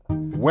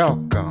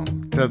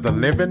Welcome to the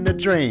Living the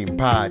Dream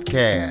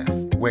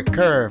podcast with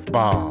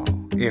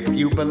Curveball. If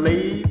you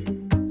believe,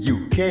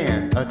 you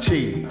can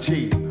achieve.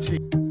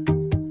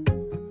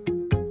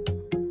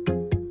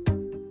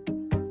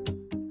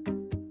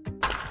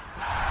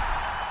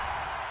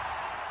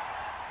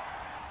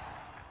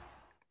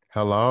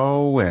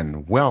 Hello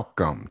and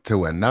welcome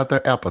to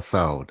another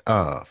episode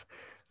of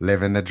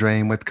Living the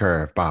Dream with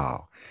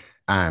Curveball.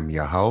 I'm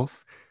your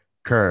host,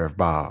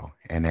 Curveball,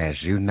 and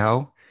as you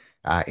know,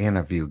 I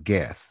interview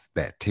guests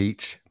that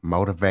teach,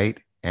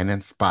 motivate, and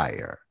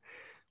inspire.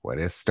 Well,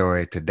 this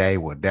story today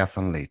will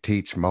definitely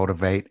teach,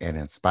 motivate, and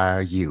inspire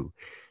you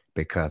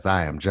because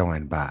I am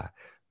joined by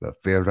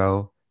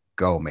Lafiro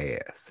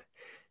Gomez.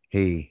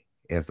 He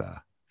is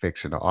a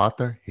fictional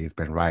author. He's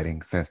been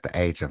writing since the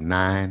age of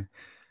 9.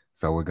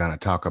 So we're going to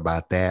talk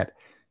about that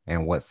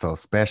and what's so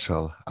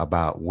special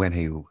about when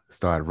he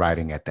started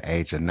writing at the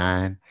age of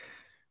 9.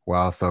 We're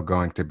also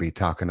going to be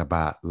talking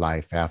about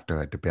life after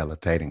a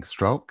debilitating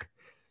stroke,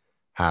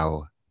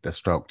 how the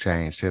stroke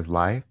changed his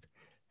life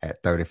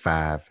at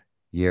 35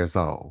 years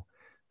old.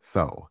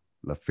 So,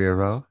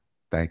 Lafiro,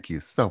 thank you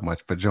so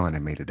much for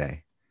joining me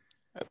today.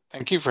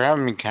 Thank you for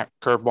having me,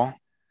 Curveball.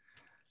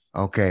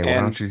 Okay,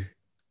 why don't you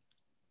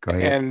go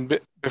ahead? And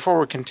before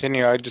we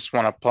continue, I just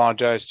want to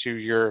apologize to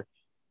your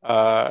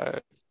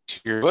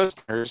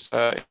listeners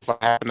if I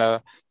happen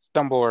to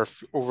stumble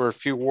over a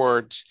few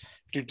words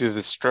due to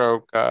the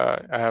stroke.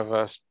 I have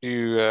a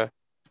few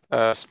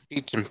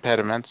speech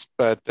impediments,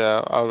 but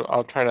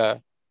I'll try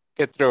to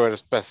get through it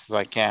as best as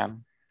I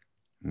can.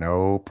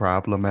 No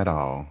problem at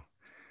all.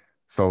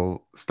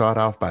 So start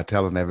off by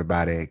telling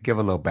everybody, give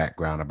a little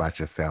background about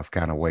yourself,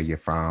 kind of where you're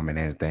from and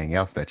anything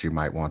else that you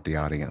might want the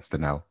audience to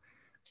know.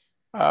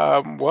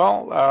 I'm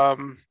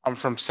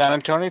from San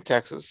Antonio,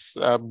 Texas,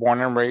 born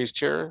and raised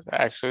here. I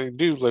actually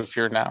do live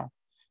here now.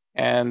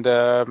 And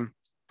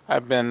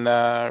I've been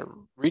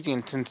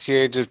reading since the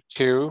age of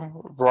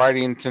 2,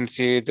 writing since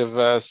the age of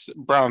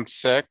around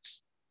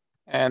 6.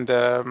 And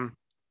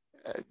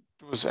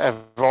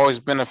I've always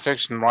been a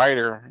fiction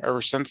writer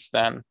ever since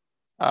then.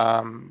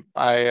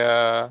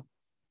 I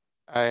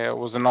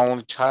was an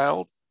only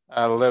child.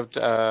 I lived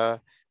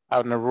out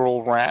in a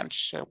rural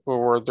ranch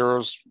where there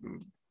was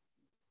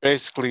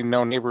basically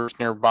no neighbors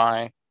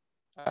nearby.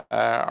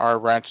 Our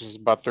ranch is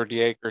about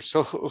 30 acres,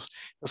 so it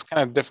was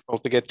kind of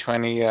difficult to get to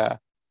any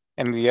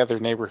the other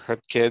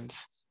neighborhood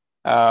kids.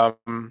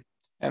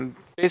 And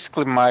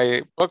basically,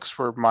 my books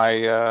were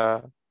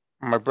my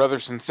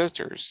brothers and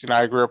sisters. You know,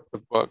 I grew up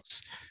with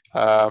books.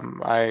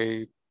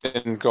 I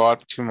didn't go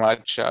out too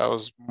much. I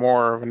was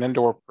more of an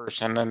indoor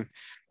person and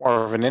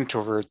more of an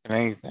introvert than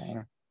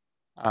anything.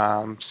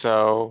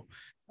 So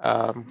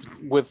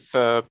with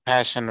the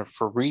passion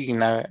for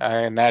reading,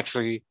 I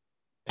naturally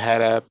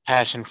had a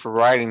passion for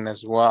writing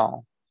as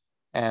well,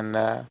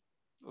 and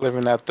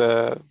living out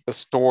the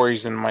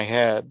stories in my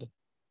head.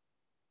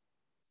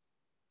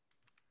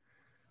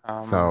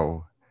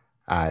 So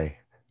I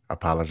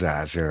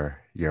apologize.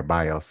 Your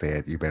bio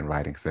said you've been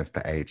writing since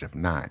the age of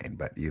 9,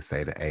 but you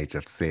say the age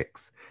of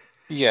 6.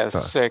 Yes, So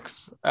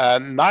 6.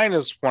 9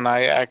 is when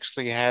I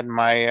actually had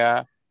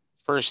my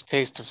first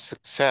taste of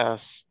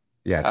success.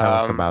 yeah, tell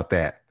us Um, about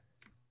that.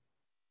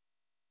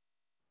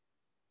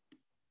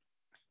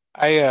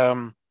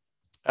 I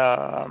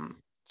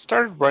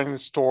started writing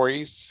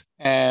stories,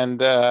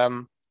 and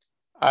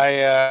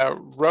I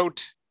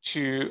wrote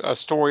to a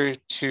story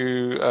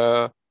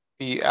to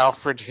the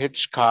Alfred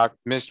Hitchcock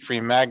Mystery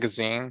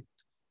Magazine,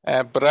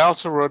 but I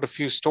also wrote a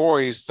few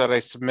stories that I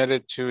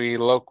submitted to a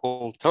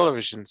local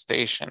television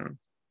station,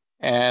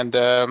 and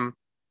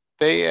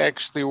they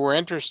actually were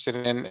interested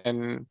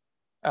in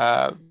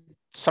uh,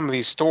 some of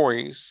these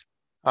stories.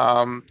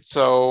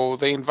 So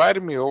they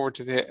invited me over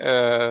to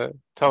the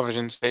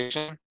television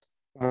station.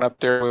 Went up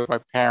there with my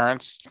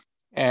parents,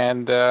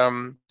 and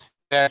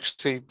they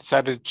actually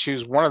decided to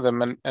choose one of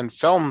them and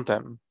film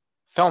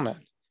it.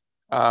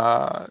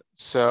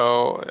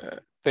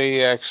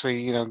 They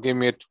actually, gave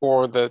me a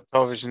tour of the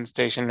television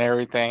station and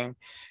everything,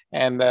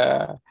 and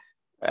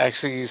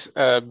actually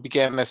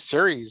began a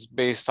series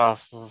based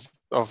off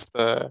of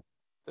the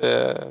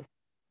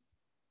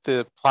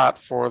the plot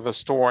for the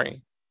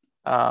story.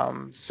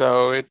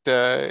 So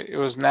it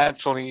was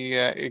naturally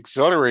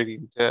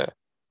exhilarating to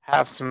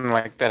have something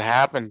like that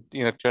happen,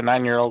 to a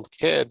 9-year-old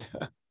kid.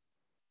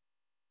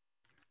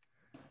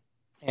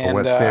 And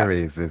What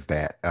series is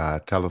that?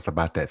 Tell us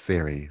about that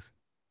series.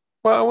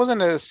 Well, it wasn't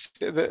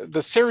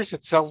the series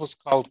itself was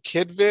called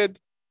Kidvid,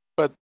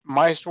 but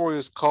my story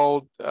was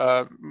called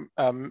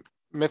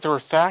Myth or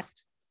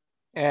Fact,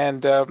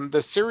 and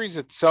the series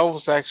itself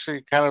was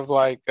actually kind of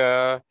like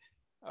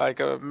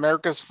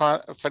America's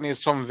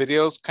Funniest Home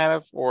Videos, kind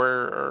of,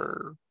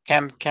 or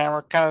candid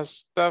camera kind of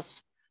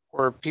stuff,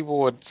 where people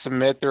would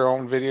submit their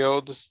own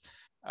videos.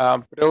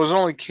 But it was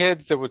only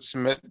kids that would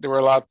submit. They were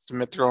allowed to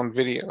submit their own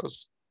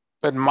videos,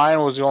 but mine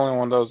was the only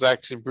one that was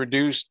actually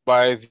produced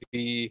by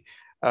the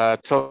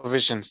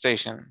television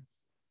station.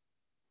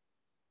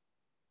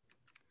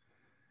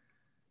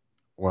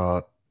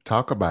 Well,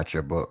 talk about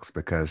your books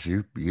because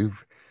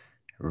you've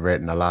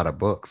written a lot of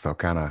books. So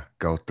kind of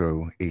go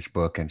through each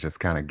book and just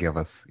kind of give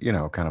us,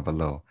 kind of a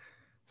little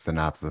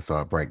synopsis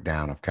or a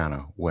breakdown of kind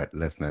of what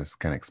listeners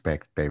can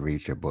expect if they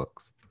read your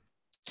books.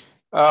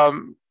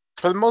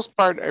 For the most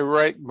part, I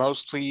write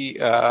mostly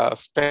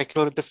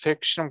speculative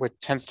fiction, which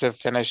tend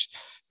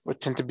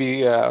to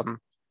be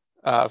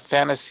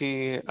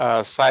fantasy,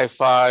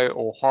 sci-fi,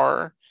 or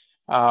horror.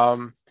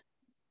 Um,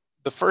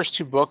 the first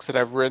two books that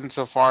I've written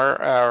so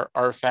far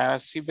are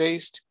fantasy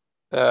based.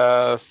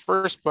 The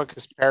first book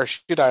is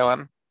Parachute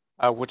Island,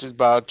 which is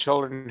about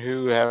children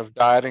who have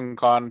died and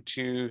gone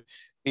to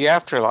the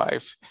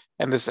afterlife.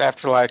 And this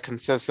afterlife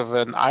consists of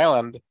an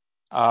island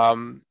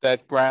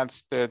that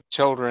grants the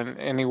children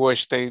any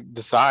wish they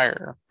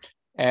desire.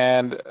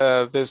 And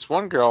this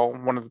one girl,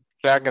 one of the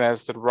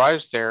protagonists that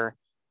arrives there,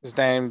 is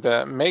named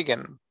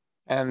Megan.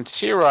 And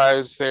she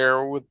arrives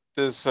there with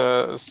this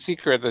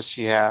secret that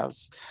she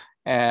has,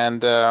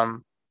 and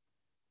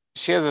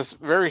she has this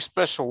very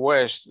special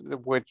wish,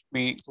 which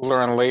we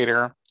learn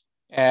later.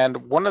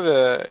 And one of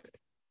the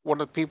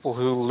people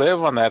who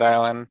live on that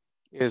island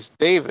is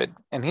David,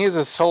 and he is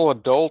a sole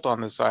adult on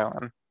this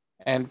island,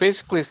 and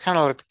basically he's kind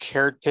of like the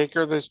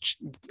caretaker of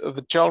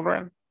the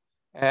children,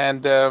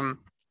 and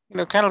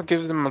kind of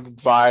gives them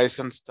advice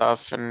and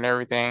stuff and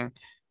everything.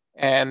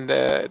 And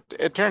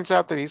it turns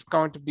out that he's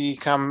going to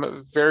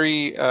become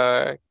very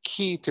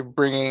key to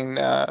bringing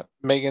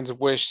Megan's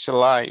wish to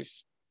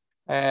life.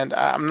 And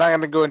I'm not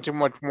going to go into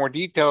much more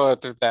detail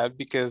after that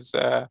because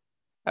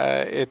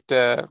it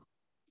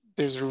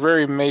there's a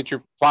very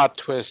major plot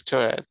twist to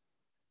it.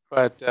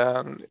 But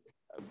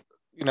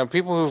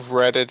people who've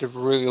read it have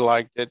really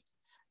liked it,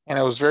 and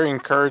it was very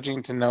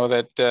encouraging to know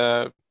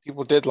that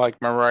people did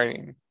like my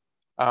writing.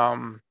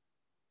 Um,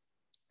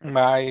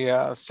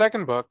 my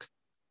second book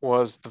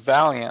was The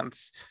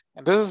Valiants,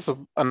 and this is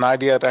an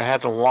idea that I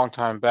had a long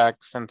time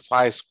back since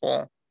high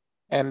school.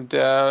 And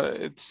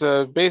it's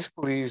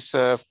basically these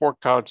four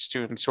college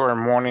students who are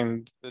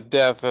mourning the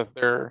death of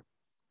their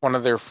one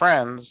of their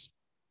friends,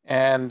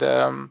 and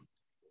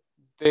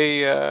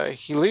they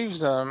he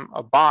leaves them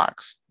a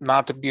box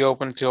not to be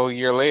opened till a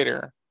year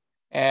later,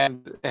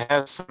 and it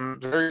has some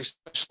very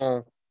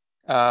special,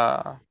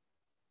 uh,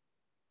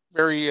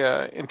 very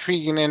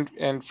intriguing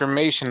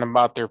information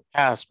about their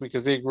past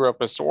because they grew up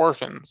as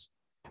orphans,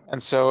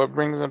 and so it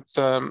brings up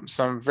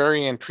some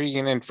very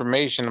intriguing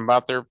information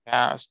about their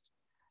past.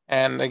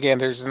 And again,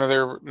 there's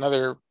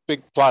another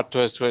big plot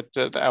twist to it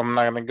that I'm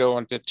not going to go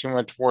into too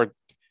much more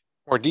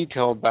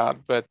detail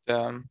about, but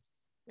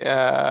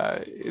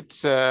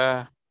it's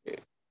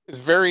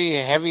very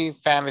heavy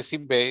fantasy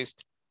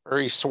based,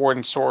 very sword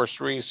and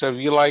sorcery. So if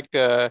you like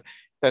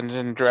Dungeons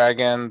and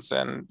Dragons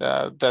and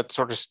that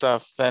sort of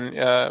stuff, then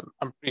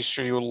I'm pretty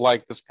sure you'll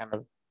like this kind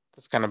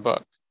of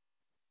book.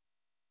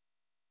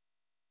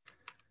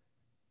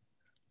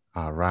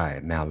 All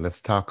right. Now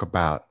let's talk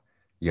about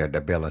your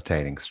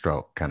debilitating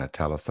stroke. Kind of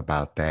tell us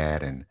about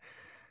that and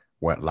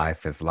what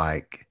life is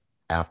like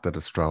after the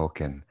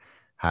stroke and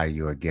how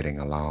you are getting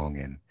along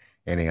and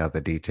any other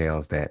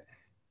details that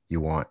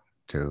you want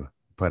to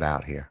put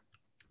out here.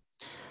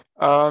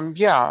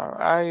 Yeah,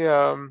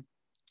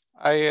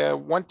 I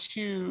went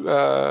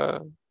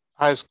to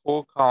high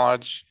school,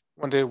 college,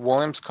 went to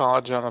Williams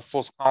College on a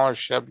full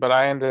scholarship, but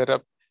I ended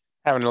up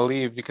having to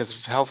leave because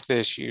of health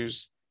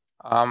issues.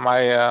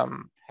 I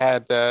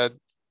had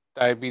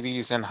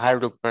diabetes and high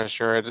blood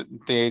pressure at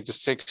the age of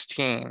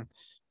 16.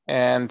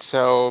 And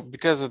so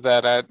because of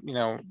that, I had,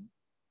 a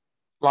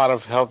lot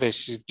of health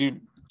issues due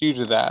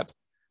to that.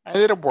 I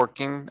ended up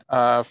working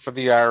for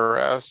the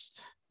IRS,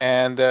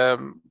 and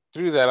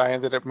through that, I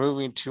ended up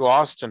moving to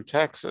Austin,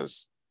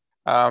 Texas.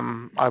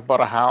 I bought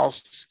a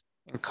house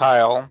in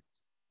Kyle,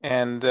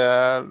 and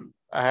I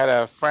had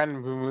a friend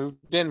who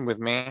moved in with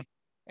me,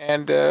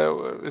 and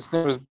his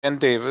name was Ben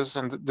Davis,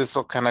 and this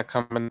will kind of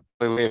come in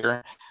play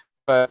later.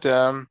 But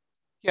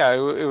yeah,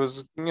 it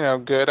was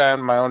good. I had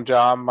my own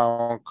job, my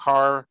own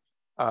car,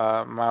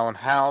 my own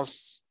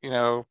house.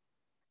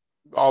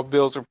 All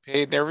bills were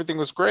paid, and everything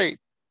was great.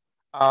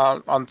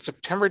 On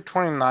September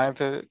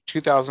 29th,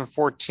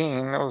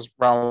 2014, it was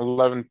around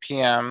 11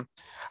 p.m.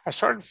 I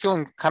started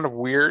feeling kind of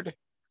weird.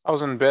 I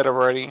was in bed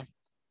already,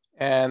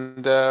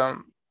 and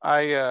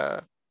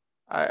I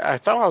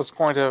thought I was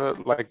going to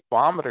like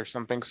vomit or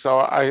something. So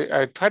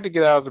I tried to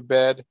get out of the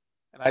bed,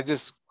 and I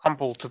just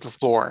crumpled to the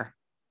floor.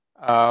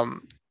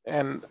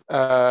 And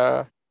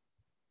I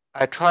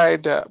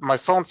tried. My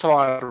phone fell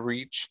out of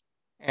reach,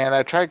 and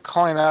I tried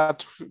calling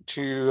out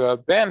to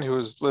Ben, who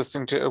was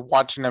listening to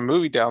watching a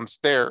movie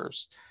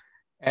downstairs,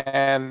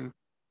 and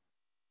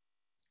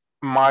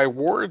my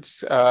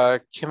words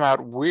came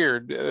out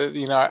weird.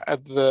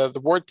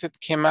 The words that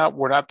came out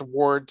were not the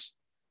words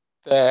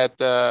that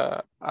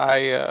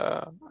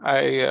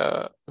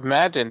I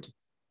imagined.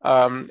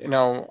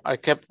 I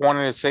kept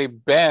wanting to say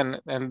Ben,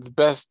 and the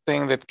best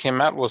thing that came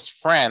out was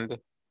friend.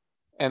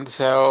 And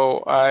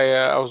so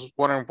I was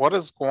wondering what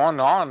is going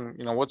on.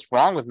 What's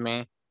wrong with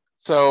me?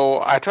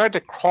 So I tried to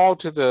crawl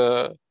to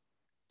the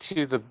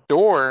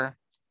door,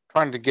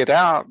 trying to get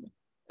out,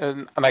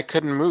 and I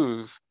couldn't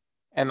move.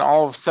 And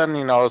all of a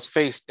sudden, I was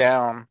face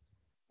down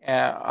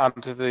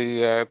onto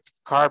the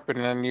carpet,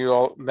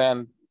 and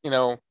then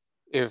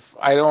if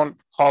I don't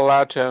call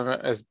out to him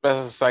as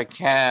best as I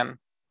can,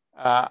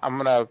 I'm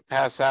gonna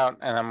pass out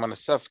and I'm gonna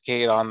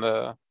suffocate on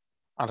the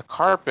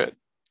carpet.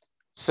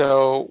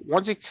 So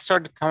once he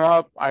started to come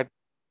up, I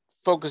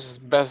focused as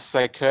best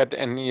as I could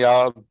and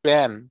yelled,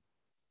 "Ben!"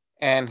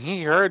 And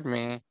he heard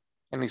me,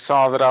 and he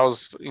saw that I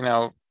was,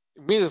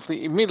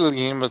 immediately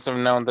he must have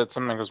known that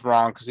something was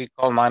wrong because he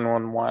called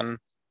 911.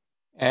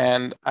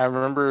 And I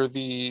remember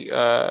the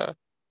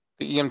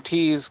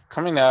EMTs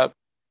coming up,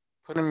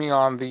 putting me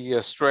on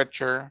the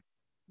stretcher,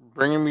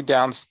 bringing me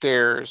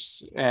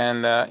downstairs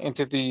and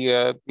into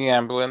the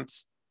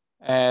ambulance.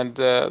 And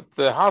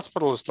the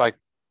hospital is like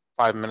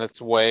 5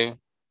 minutes away.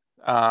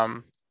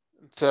 Um,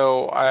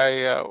 so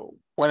I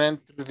went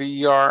into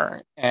the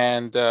ER,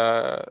 and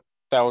that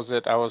was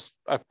it. I was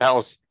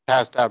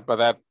passed out by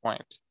that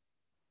point.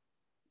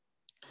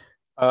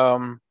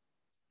 Um,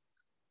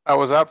 I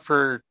was out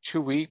for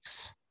 2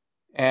 weeks,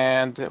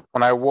 and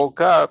when I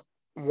woke up,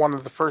 one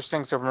of the first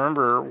things I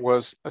remember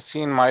was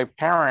seeing my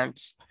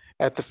parents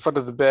at the foot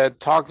of the bed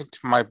talking to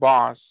my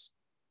boss,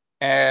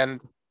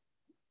 and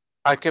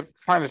I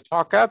kept trying to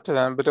talk out to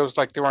them, but it was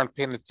like they weren't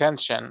paying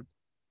attention.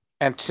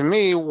 And to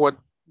me, what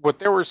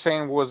they were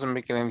saying wasn't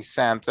making any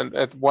sense. And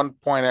at one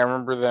point, I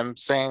remember them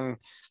saying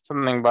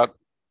something about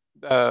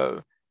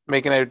uh,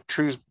 making a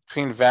truce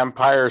between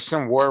vampires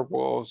and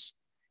werewolves,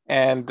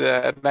 and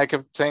I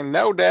kept saying,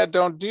 "No, Dad,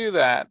 don't do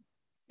that,"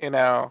 you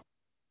know.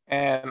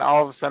 And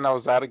all of a sudden, I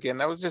was out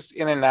again. I was just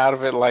in and out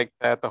of it like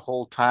that the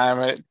whole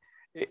time.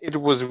 It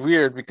was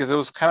weird because it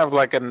was kind of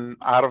like an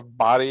out of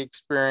body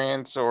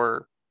experience,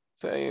 or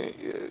say,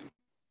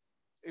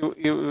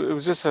 it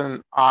was just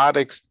an odd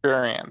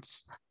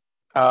experience.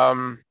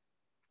 Um,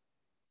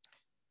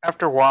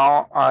 After a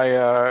while,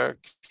 I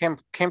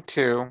came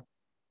to,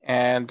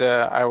 and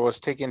I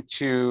was taken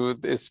to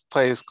this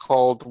place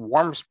called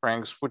Warm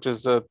Springs, which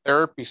is a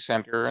therapy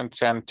center in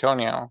San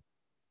Antonio,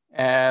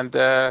 and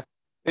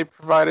they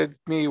provided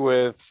me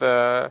with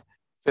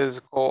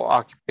physical,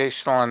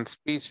 occupational, and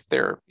speech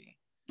therapy.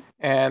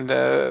 And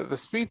the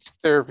speech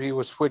therapy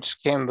was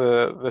which came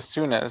the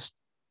soonest.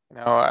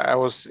 I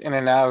was in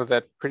and out of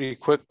that pretty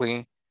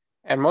quickly,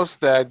 and most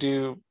of that I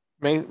do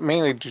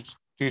mainly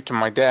due to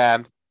my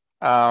dad,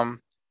 um,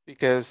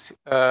 because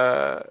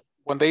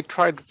when they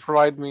tried to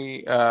provide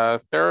me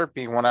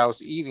therapy when I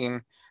was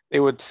eating, they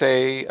would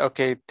say,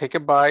 "Okay, take a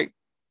bite,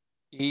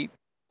 eat,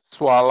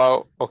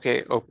 swallow.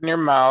 Okay, open your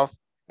mouth,"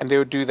 and they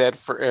would do that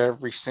for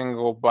every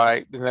single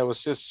bite, and that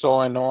was just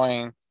so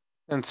annoying.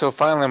 And so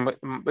finally,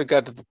 it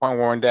got to the point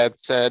where my dad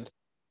said,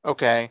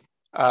 "Okay,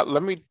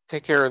 let me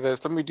take care of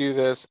this. Let me do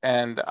this,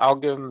 and I'll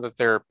give him the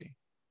therapy."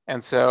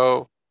 And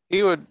so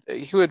he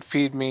would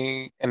feed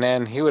me, and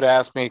then he would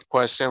ask me a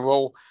question.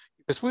 Well,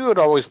 because we would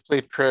always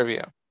play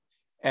trivia,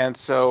 and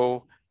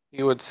so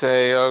he would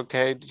say,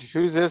 "Okay,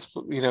 who's this?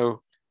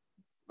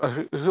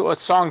 What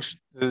song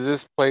is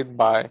this played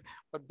by?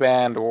 What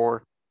band?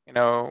 Or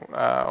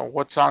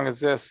what song is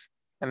this?"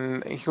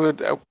 And he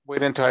would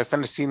wait until I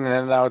finished eating,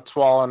 and then I would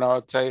swallow, and I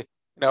would say,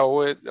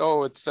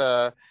 it's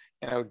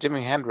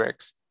Jimi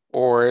Hendrix,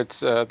 or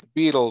it's the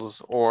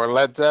Beatles, or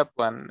Led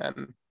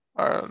Zeppelin,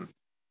 uh,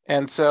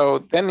 and so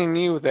then he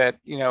knew that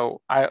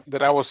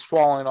I was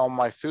swallowing all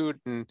my food,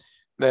 and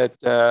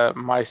that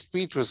my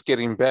speech was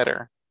getting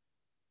better.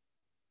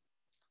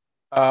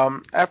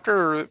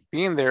 After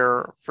being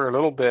there for a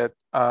little bit,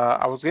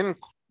 I was getting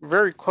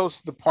very close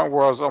to the point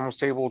where I was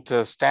almost able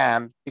to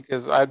stand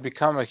because I'd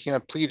become a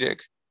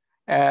hemiplegic.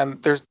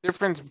 And there's a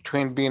difference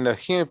between being a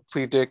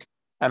hemiplegic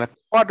and a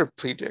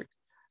quadriplegic.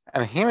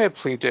 And a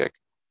hemiplegic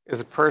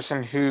is a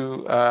person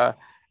who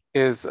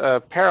is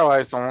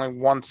paralyzed on only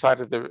one side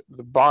of the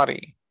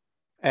body.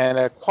 And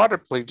a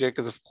quadriplegic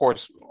is, of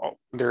course,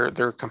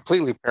 they're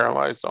completely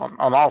paralyzed on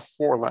all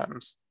four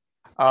limbs.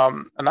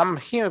 And I'm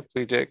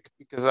hemiplegic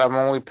because I'm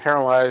only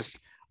paralyzed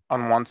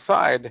on one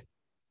side.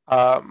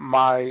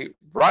 My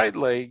right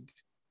leg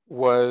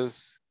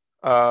was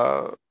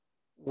uh,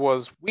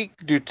 was weak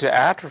due to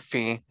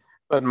atrophy,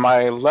 but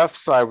my left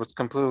side was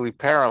completely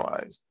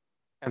paralyzed.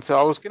 And so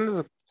I was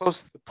getting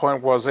close to the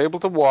point where I was able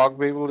to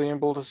walk,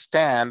 able to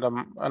stand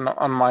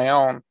on my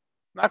own.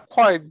 Not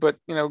quite, but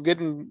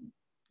getting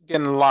a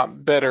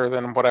lot better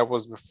than what I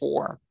was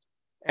before.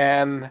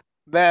 And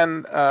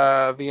then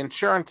the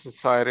insurance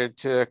decided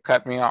to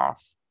cut me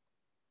off.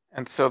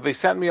 And so they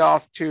sent me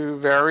off to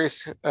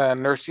various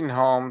nursing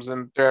homes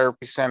and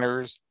therapy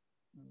centers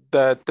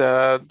that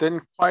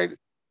didn't quite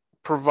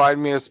provide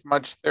me as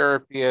much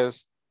therapy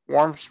as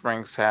Warm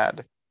Springs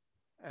had.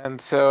 And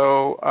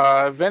so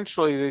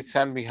eventually they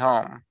sent me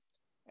home.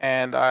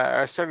 And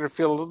I started to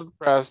feel a little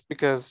depressed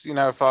because,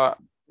 if I,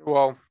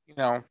 well,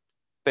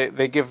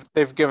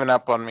 they've given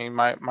up on me.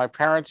 My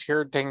parents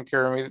here taking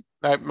care of me.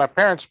 My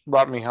parents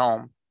brought me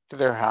home to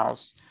their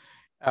house,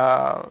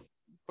 uh,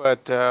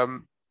 but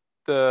the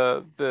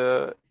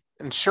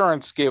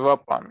insurance gave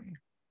up on me,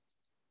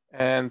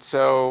 and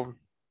so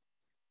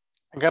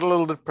I got a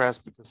little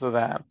depressed because of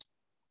that.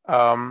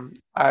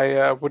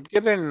 I would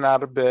get in and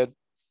out of bed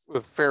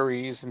with fair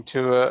ease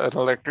into an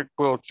electric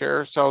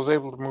wheelchair, so I was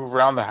able to move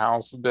around the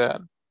house a bit.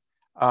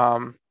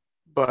 Um,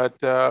 but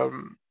that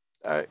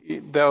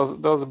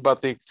was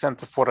about the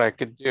extent of what I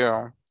could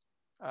do.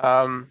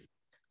 Um,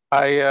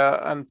 I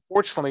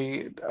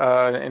unfortunately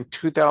in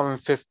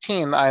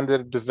 2015 I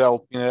ended up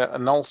developing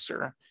an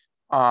ulcer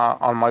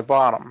on my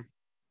bottom,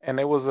 and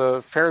it was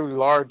a fairly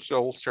large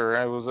ulcer.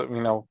 It was it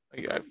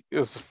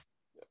was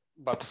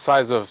about the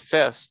size of a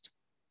fist,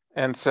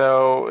 and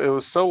so it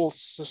was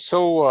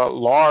so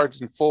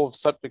large and full of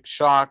septic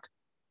shock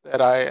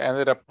that I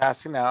ended up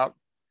passing out.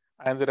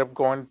 I ended up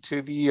going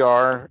to the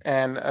ER,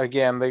 and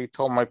again, they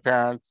told my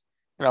parents,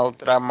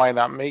 that I might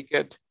not make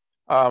it.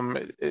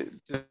 It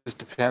just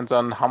depends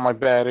on how my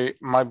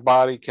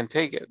body can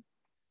take it.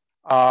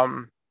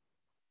 Um,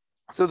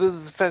 so this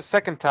is the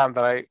second time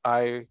that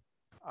I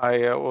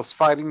was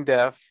fighting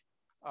death.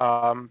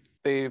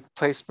 They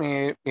placed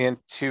me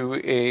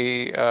into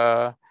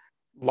a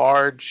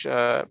large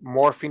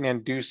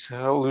morphine-induced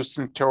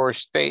hallucinatory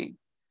state.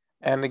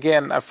 And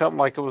again, I felt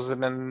like it was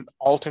in an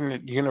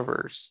alternate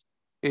universe.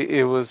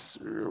 It was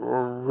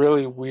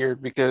really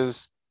weird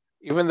because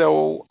even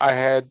though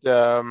I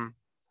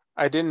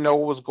didn't know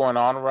what was going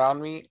on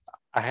around me,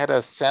 I had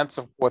a sense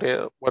of what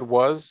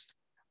was.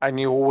 I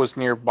knew what was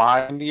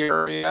nearby in the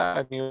area.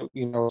 I knew,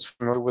 I was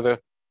familiar with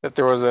that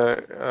there was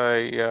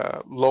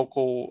a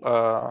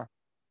local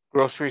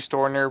grocery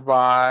store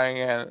nearby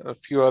and a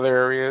few other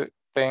area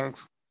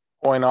things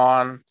going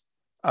on.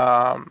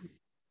 Um,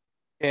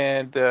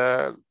 and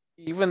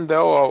even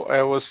though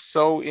I was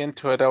so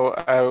into it,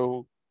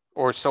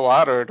 or so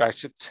out of it, I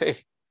should say,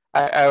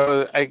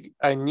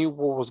 I knew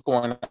what was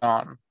going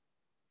on.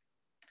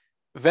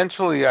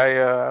 Eventually,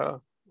 I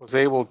was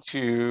able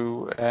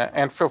to,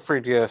 and feel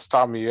free to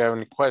stop me if you have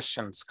any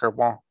questions,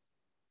 Kerbal.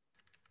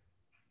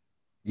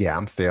 Yeah,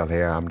 I'm still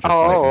here. I'm just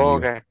letting Oh,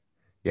 you, okay.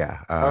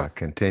 yeah, Oh,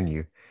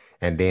 continue.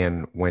 And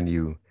then when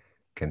you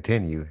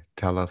continue,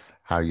 tell us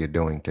how you're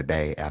doing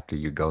today after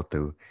you go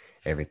through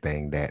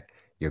everything that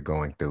you're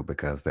going through,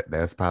 because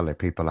there's probably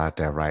people out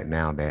there right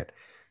now that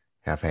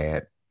have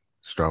had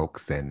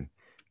strokes and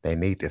they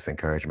need this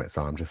encouragement.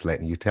 So I'm just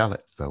letting you tell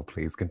it. So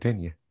please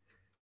continue.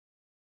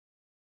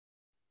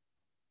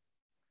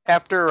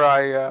 after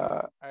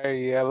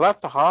I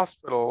left the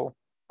hospital,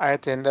 I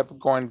had to end up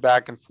going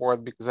back and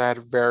forth because I had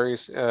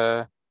various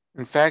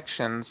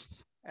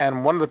infections,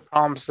 and one of the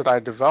problems that I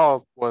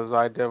developed was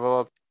I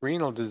developed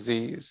renal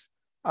disease.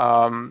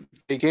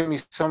 They gave me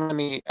so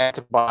many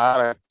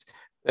antibiotics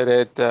that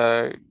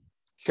it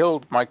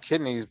killed my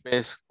kidneys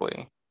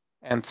basically,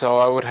 and so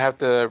I would have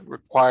to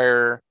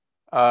require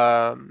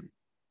um,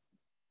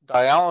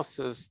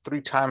 dialysis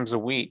 3 times a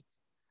week,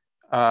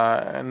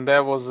 and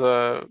that was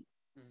a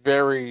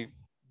very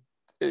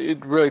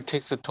it really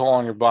takes a toll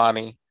on your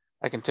body.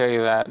 I can tell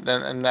you that,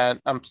 and that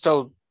I'm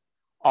still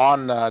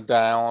on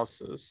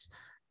dialysis.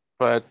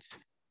 But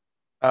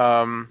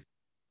um,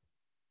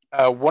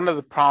 one of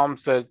the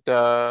problems that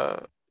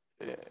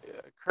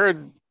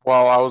occurred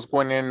while I was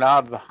going in and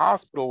out of the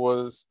hospital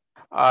was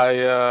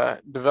I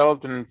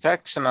developed an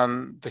infection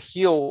on the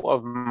heel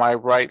of my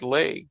right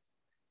leg,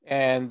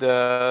 and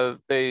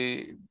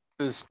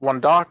this one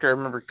doctor I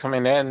remember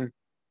coming in,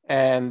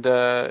 and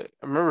I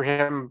remember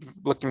him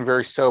looking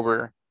very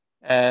sober,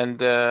 and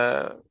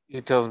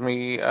he tells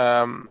me,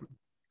 "I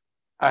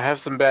have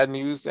some bad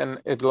news,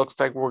 and it looks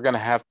like we're going to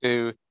have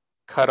to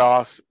cut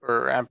off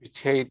or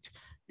amputate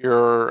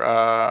your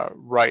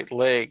right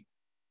leg.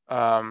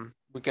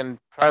 We can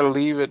try to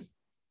leave it.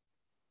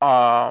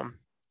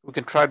 We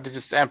can try to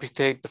just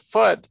amputate the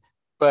foot,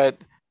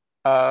 but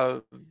uh,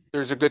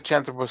 there's a good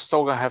chance that we're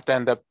still gonna have to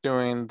end up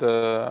doing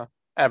the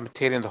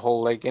amputating the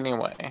whole leg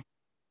anyway."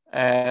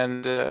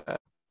 And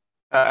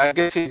I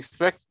guess he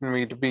expected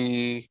me to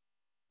be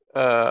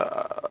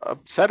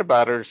upset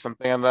about it or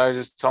something, and I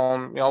just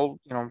told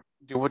him,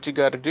 do what you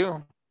got to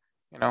do.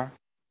 You know,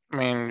 I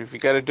mean, if you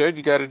got to do it,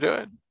 you got to do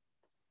it.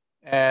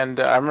 And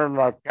I remember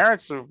my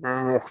parents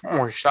were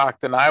more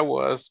shocked than I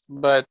was,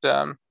 but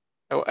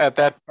at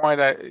that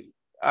point,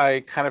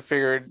 I kind of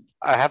figured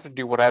I have to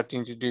do what I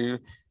need to do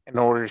in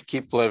order to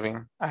keep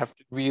living. I have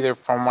to be there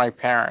for my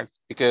parents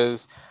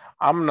because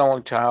I'm an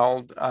only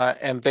child,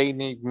 and they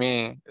need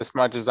me as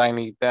much as I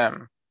need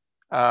them.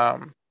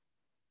 Um,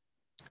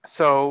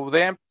 so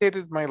they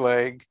amputated my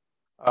leg,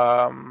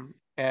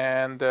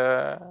 and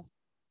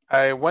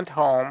I went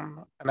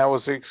home, and I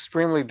was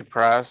extremely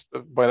depressed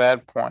by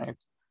that point.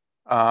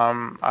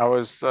 I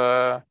was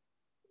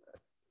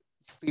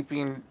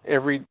sleeping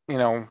every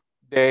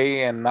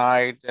day and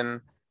night, and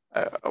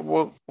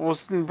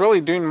wasn't really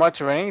doing much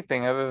of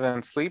anything other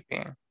than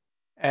sleeping.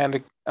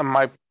 And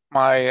my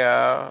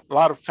a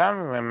lot of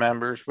family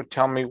members would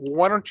tell me, "Well,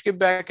 why don't you get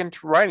back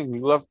into writing?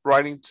 You loved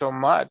writing so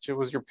much. It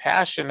was your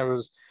passion. It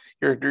was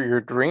your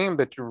dream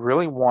that you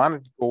really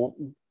wanted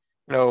to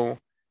go,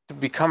 to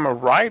become a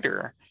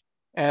writer."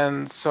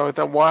 And so I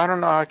thought, well, I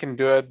don't know how I can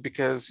do it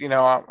because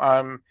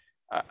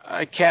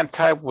I can't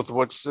type with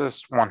what's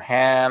just one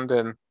hand,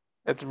 and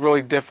It's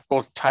really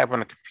difficult to type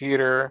on a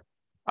computer.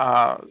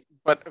 Uh,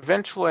 but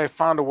eventually, I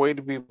found a way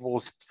to be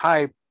able to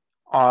type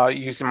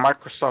using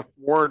Microsoft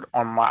Word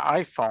on my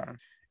iPhone,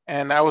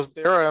 and I was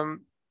there,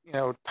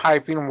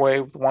 typing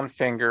away with one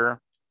finger,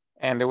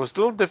 and it was a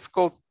little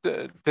difficult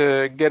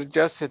to get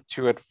adjusted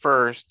to at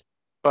first,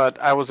 but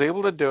I was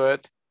able to do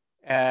it,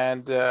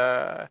 and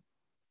I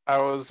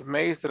was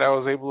amazed that I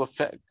was able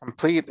to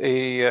complete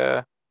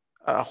a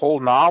whole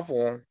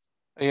novel,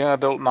 a young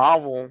adult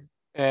novel,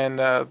 in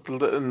a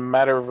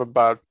matter of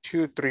about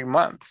 2 3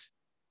 months.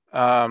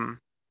 Um,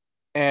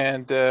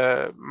 and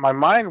my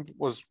mind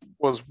was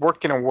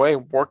working away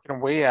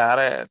at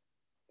it,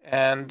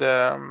 and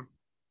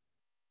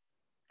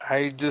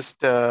I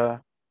just uh,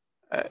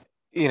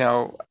 you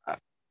know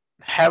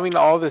having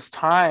all this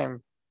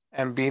time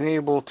and being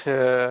able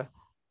to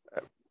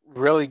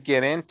really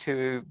get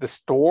into the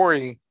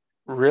story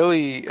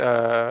really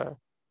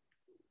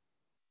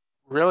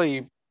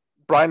really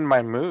brightened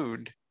my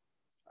mood,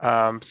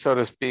 so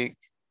to speak.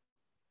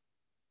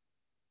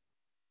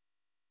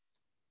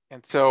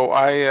 And so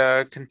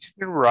I continued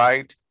to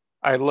write.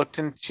 I looked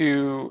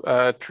into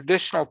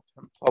traditional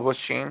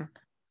publishing.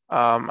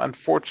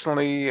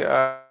 Unfortunately,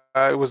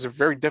 it was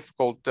very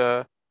difficult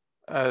to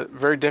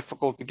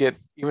get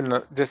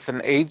even just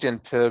an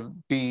agent to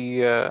be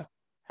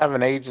have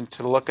an agent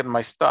to look at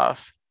my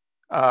stuff.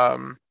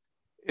 Um,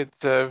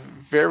 it's a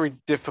very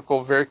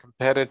difficult, very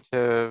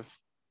competitive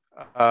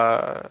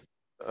uh,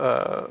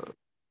 uh,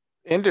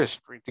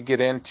 industry to get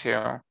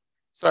into.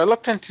 So I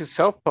looked into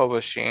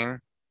self-publishing,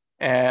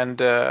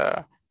 and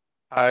I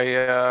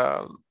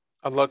uh,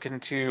 I look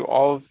into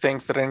all the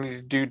things that I need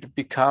to do to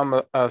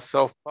become a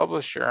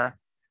self-publisher,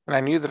 and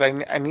I knew that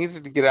I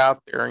needed to get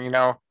out there.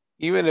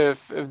 Even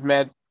if it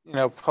meant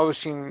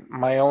publishing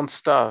my own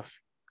stuff,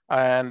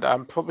 and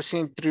I'm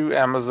publishing through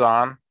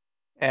Amazon,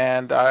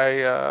 and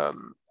I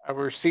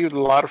received a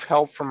lot of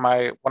help from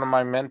my one of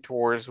my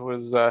mentors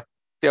was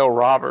Dale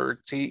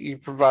Roberts. He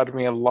provided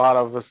me a lot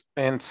of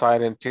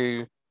insight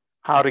into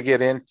how to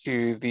get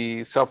into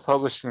the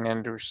self-publishing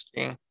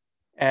industry,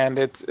 and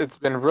it's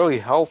been really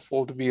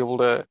helpful to be able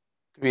to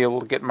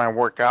get my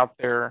work out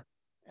there,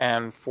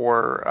 and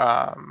for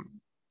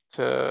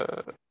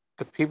to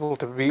people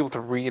to be able to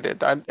read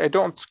it. I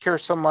don't care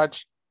so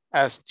much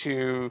as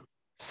to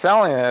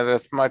selling it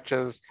as much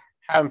as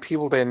having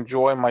people to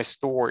enjoy my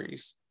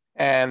stories.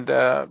 And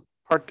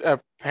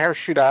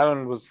Parachute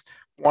Island was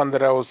one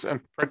that I was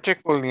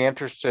particularly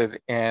interested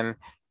in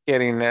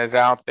getting it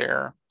out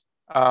there.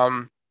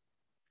 Um,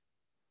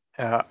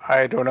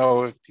 I don't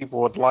know if people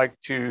would like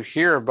to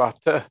hear about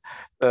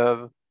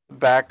the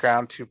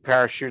background to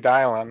Parachute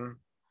Island.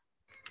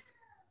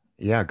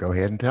 Yeah, go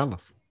ahead and tell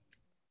us.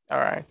 All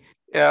right.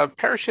 Yeah,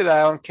 Parachute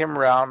Island came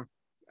around.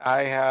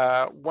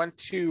 I went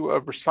to a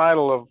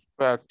recital of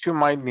two of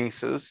my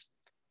nieces,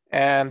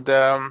 and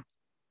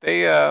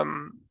they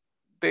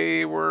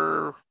they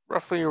were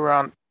roughly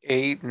around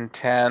 8 and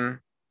 10.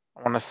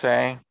 I want to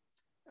say,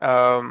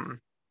 um,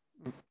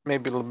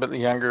 maybe a little bit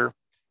younger.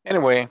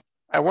 Anyway,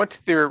 I went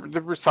to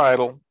the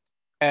recital,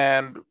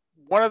 and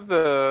one of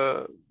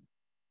there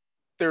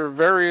were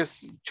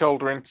various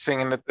children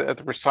singing at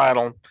the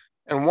recital,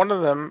 and one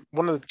of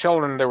the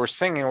children that were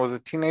singing was a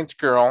teenage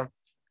girl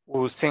who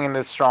was singing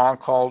this song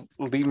called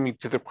 "Lead Me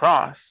to the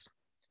Cross."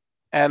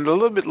 And a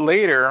little bit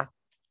later,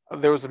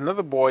 there was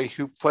another boy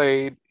who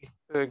played.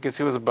 I guess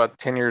he was about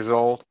 10 years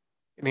old,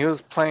 and he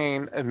was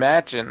playing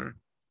 "Imagine"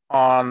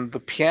 on the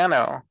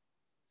piano.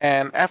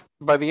 And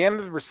by the end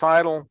of the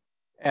recital,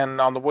 and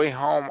on the way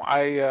home,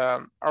 I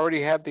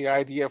already had the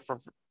idea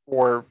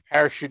for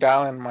Parachute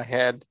Island in my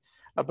head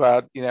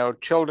about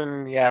children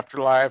in the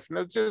afterlife, and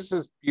it's just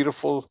this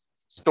beautiful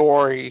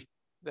story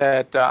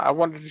that I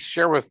wanted to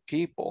share with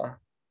people.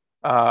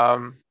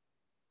 Um,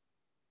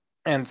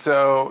 and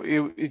so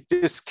it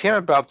just came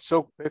about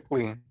so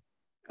quickly.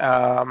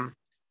 Um,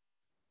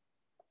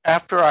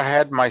 After I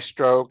had my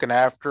stroke, and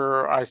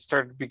after I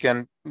started to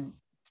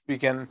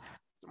begin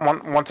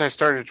once I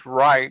started to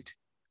write,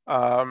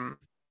 um,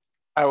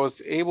 I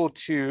was able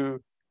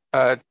to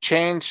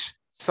change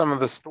some of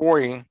the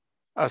story,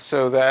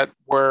 so that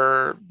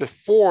where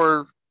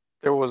before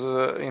there was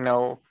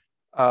a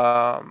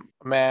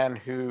man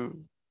who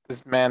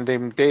this man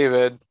named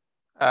David,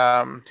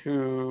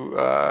 who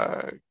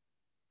uh,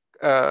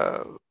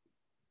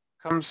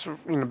 comes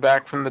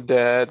back from the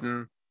dead,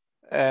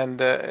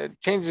 and it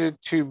changes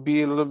it to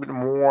be a little bit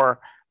more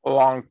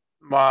along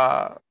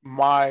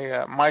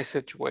my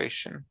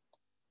situation,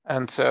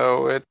 and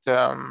so it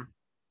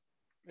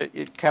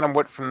kind of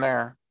went from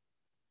there.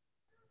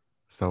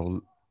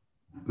 So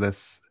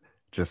let's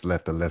just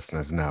let the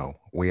listeners know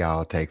we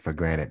all take for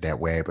granted that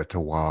we're able to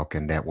walk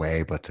and that we're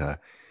able to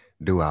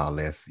do all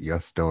this. Your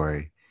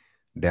story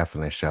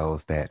definitely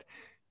shows that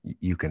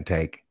you can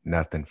take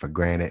nothing for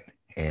granted.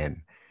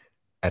 And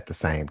at the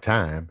same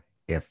time,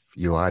 if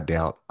you are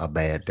dealt a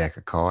bad deck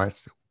of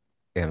cards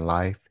in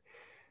life,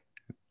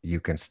 you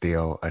can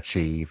still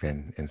achieve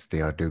and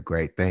still do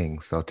great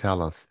things. So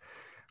tell us,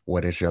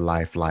 what is your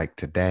life like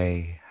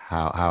today?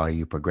 how are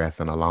you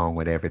progressing along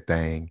with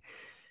everything?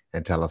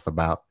 And tell us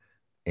about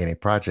any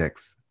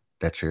projects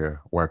that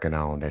you're working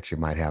on that you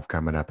might have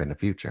coming up in the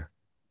future.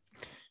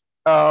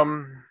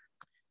 Um,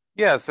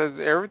 yes, as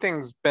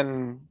everything's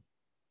been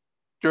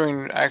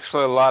doing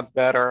actually a lot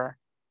better.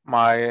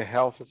 My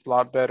health is a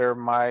lot better.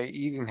 My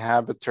eating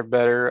habits are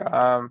better.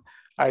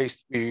 I used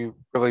to be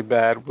really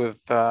bad with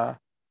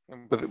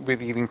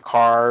eating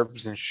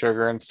carbs and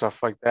sugar and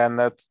stuff like that, and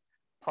that's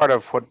part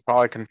of what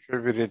probably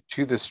contributed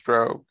to the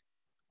stroke.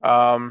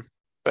 Um,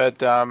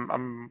 but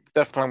I'm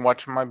definitely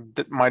watching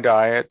my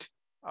diet.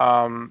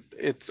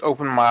 It's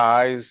opened my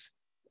eyes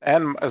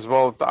and as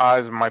well as the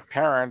eyes of my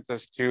parents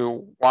as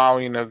to wow,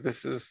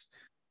 this is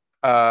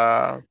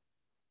uh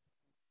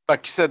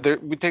like you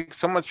said, we take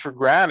so much for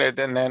granted,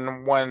 and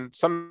then when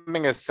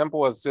something as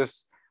simple as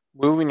just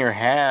moving your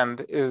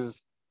hand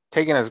is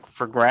taken as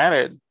for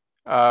granted,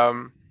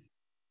 um,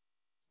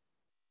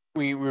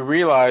 we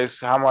realize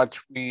how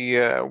much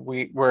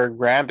we're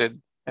granted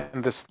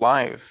in this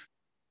life.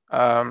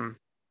 Um,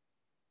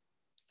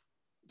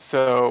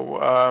 so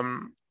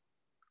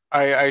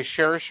I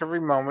cherish every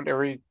moment,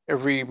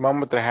 every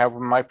moment that I have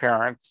with my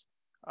parents,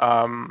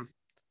 um,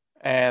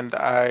 and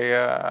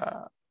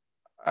I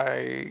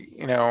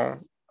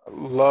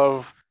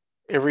love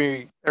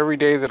every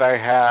day that I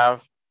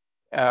have,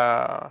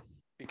 uh,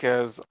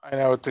 because I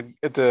know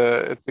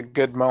it's a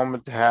good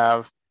moment to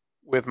have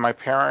with my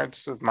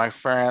parents, with my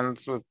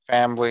friends, with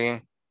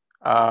family.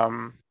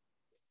 Um,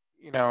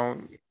 you know,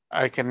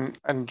 I can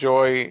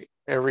enjoy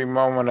every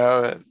moment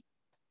of it.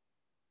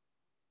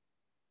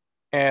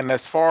 And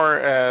as far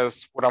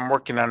as what I'm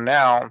working on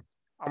now,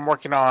 I'm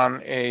working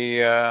on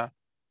a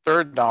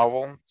third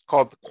novel. It's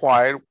called The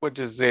Quiet, which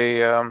is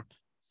a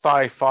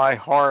sci-fi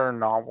horror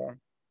novel,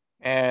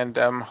 and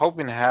I'm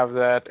hoping to have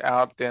that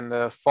out in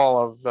the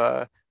fall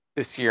of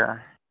this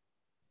year.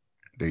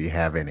 Do you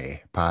have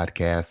any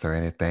podcasts or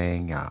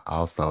anything?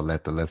 Also,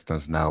 let the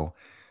listeners know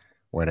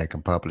where they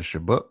can publish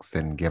your books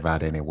and give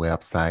out any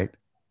website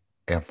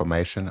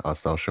information or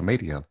social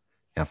media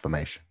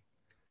information.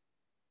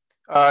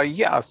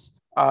 Yes,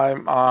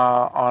 I'm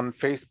on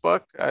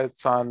Facebook.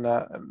 It's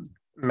on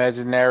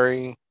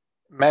Imaginary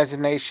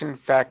Imagination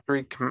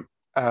Factory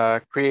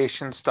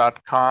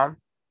Creations.com.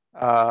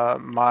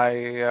 I'm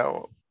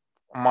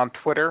on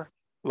Twitter,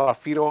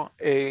 Lafito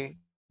A.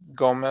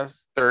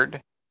 Gomez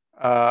third.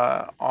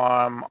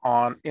 I'm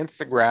on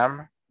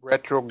Instagram,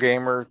 Retro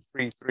Gamer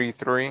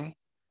 333,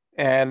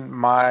 and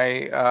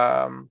my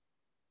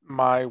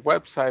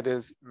website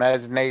is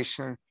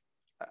Imagination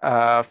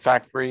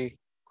Factory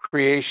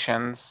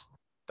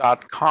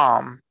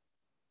Creations.com,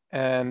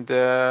 and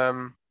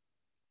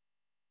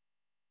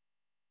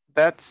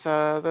that's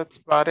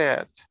about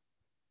it.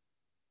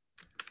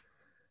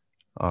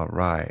 All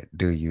right.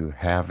 Do you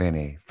have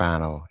any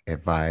final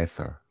advice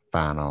or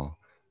final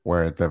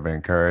words of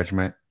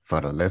encouragement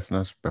for the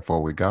listeners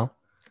before we go?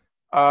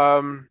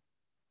 Um,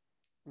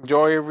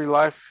 Enjoy every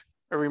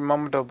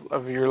moment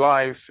of your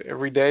life,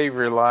 every day of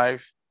your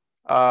life,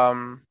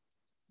 um,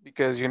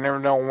 because you never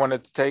know when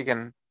it's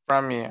taken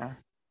from you.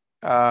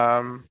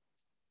 Um,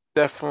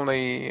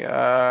 Definitely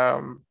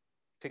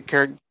take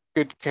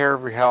good care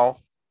of your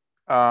health.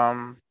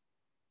 Um,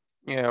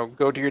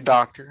 go to your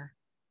doctor,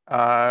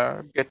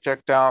 get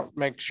checked out,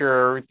 make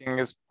sure everything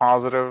is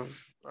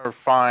positive or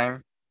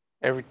fine.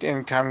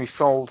 Anytime you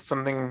feel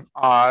something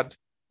odd,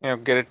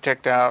 get it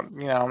checked out.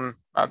 I'm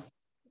not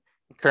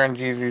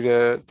encouraging you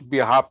to be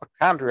a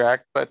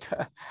hypochondriac,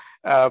 but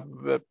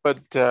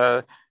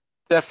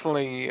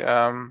definitely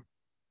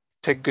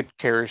take good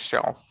care of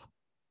yourself.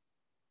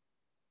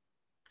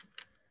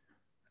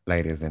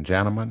 Ladies and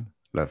gentlemen,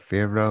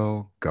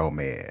 Lafiro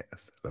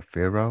Gomez.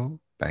 Lafiro,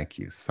 thank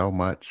you so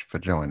much for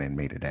joining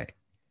me today.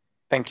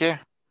 Thank you.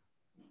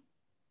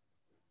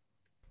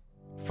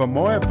 For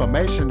more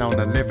information on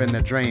the Living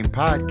the Dream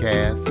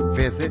podcast,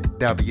 visit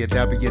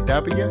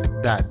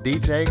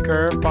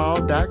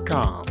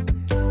www.djcurveball.com.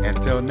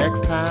 Until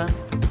next time,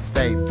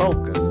 stay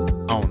focused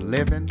on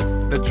living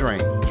the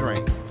dream.